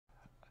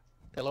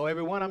Hello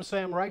everyone, I'm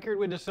Sam Reichert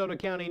with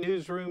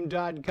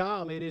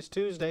DeSotoCountyNewsroom.com. It is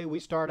Tuesday. We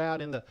start out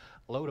in the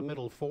low to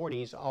middle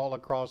 40s all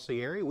across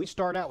the area. We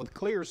start out with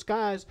clear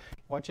skies.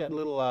 Watch that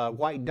little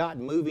white dot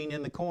moving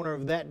in the corner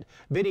of that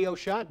video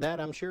shot. That,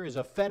 I'm sure, is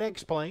a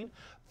FedEx plane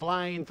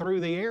flying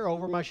through the air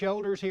over my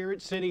shoulders here at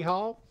City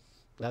Hall.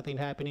 Nothing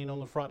happening on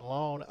the front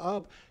lawn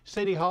of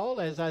City Hall.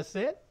 As I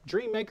said,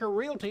 Dreammaker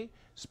Realty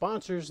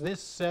sponsors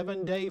this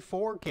 7-day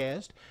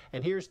forecast.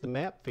 And here's the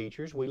map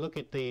features. We look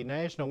at the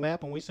national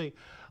map and we see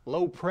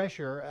low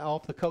pressure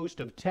off the coast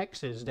of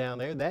Texas down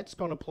there. That's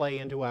going to play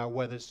into our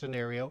weather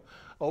scenario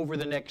over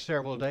the next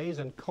several days.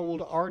 And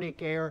cold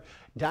Arctic air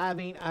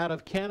diving out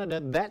of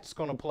Canada, that's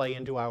going to play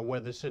into our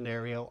weather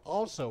scenario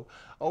also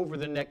over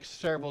the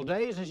next several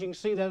days. As you can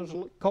see, those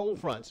cold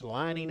fronts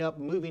lining up,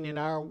 moving in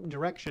our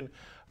direction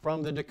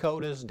from the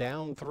Dakotas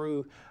down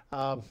through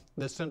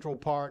the central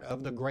part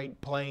of the Great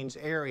Plains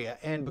area.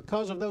 And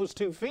because of those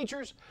two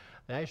features,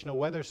 the National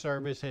Weather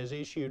Service has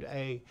issued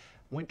a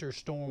winter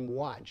storm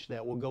watch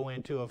that will go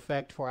into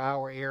effect for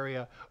our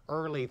area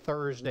early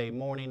Thursday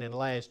morning and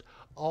last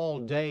all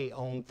day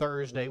on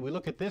Thursday. We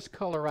look at this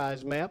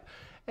colorized map,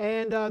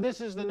 and this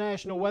is the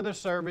National Weather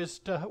Service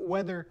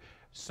Winter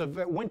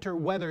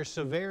Weather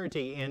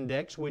Severity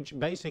Index, which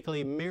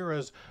basically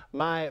mirrors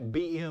my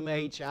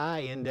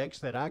BMHI index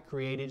that I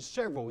created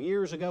several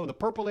years ago. The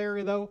purple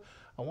area, though,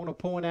 I want to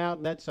point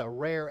out that's a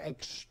rare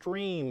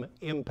extreme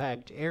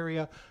impact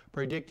area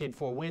predicted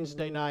for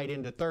Wednesday night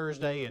into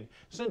Thursday in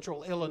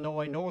central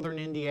Illinois, northern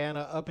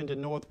Indiana, up into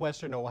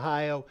northwestern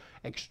Ohio.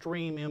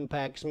 Extreme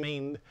impacts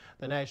mean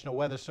the National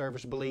Weather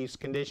Service believes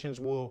conditions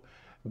will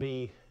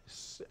be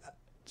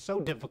so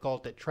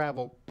difficult that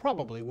travel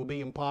probably will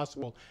be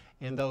impossible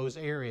in those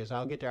areas.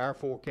 I'll get to our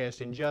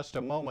forecast in just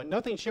a moment.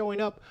 Nothing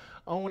showing up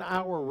on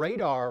our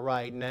radar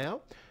right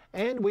now.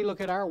 And we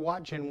look at our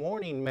watch and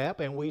warning map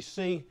and we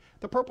see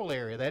the purple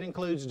area. That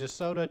includes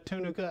DeSoto,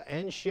 Tunica,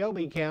 and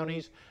Shelby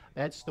counties.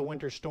 That's the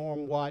winter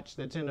storm watch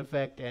that's in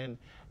effect, and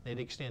it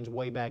extends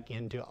way back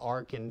into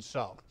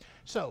Arkansas.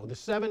 So the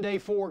 7-day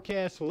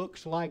forecast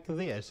looks like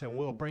this, and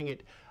we'll bring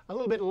it a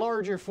little bit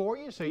larger for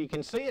you so you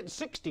can see it.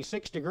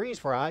 66 degrees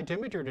for high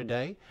temperature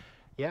today.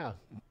 Yeah,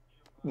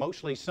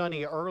 mostly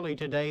sunny early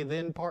today,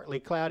 then partly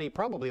cloudy,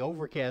 probably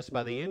overcast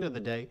by the end of the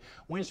day.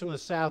 Winds from the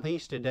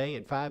southeast today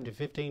at 5 to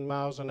 15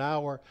 miles an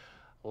hour.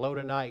 Low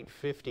tonight,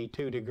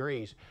 52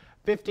 degrees.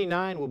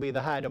 59 will be the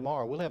high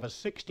tomorrow. We'll have a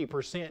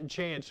 60%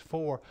 chance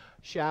for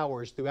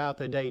showers throughout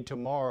the day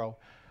tomorrow.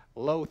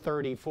 Low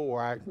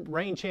 34. Our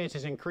rain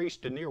chances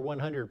increased to near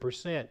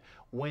 100%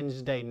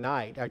 Wednesday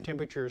night. Our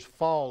temperatures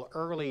fall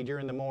early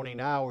during the morning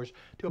hours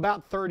to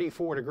about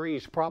 34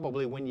 degrees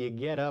probably when you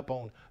get up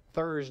on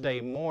Thursday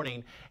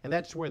morning, and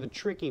that's where the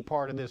tricky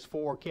part of this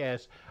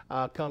forecast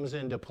comes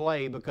into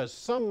play, because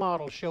some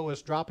models show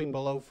us dropping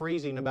below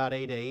freezing about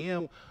 8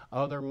 a.m.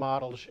 Other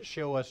models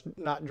show us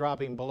not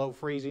dropping below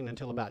freezing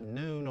until about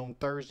noon on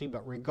Thursday.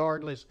 But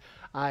regardless,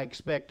 I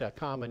expect a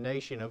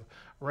combination of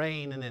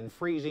rain and then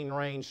freezing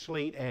rain,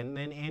 sleet, and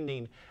then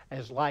ending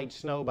as light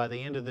snow by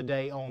the end of the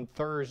day on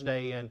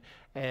Thursday. And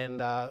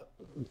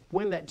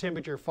when that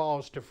temperature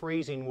falls to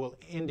freezing will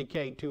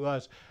indicate to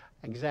us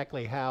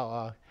exactly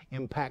how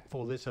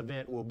impactful this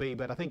event will be.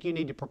 But I think you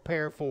need to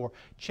prepare for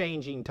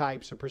changing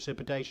types of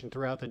precipitation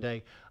throughout the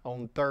day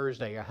on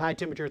Thursday. A high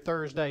temperature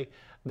Thursday,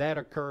 that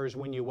occurs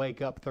when you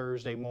wake up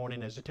Thursday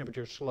morning as the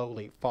temperature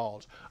slowly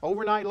falls.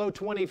 Overnight low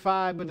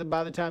 25, but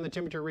by the time the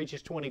temperature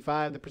reaches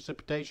 25, the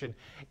precipitation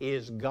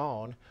is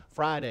gone.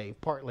 Friday,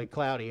 partly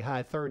cloudy,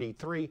 high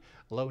 33,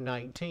 low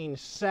 19.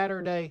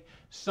 Saturday,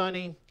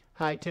 sunny,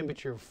 high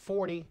temperature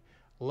 40,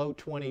 low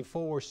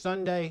 24.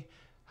 Sunday,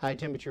 high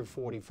temperature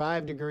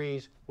 45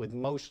 degrees with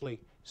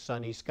mostly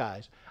sunny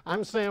skies.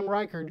 I'm Sam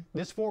Reichert.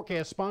 This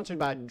forecast sponsored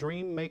by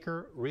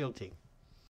Dreammaker Realty.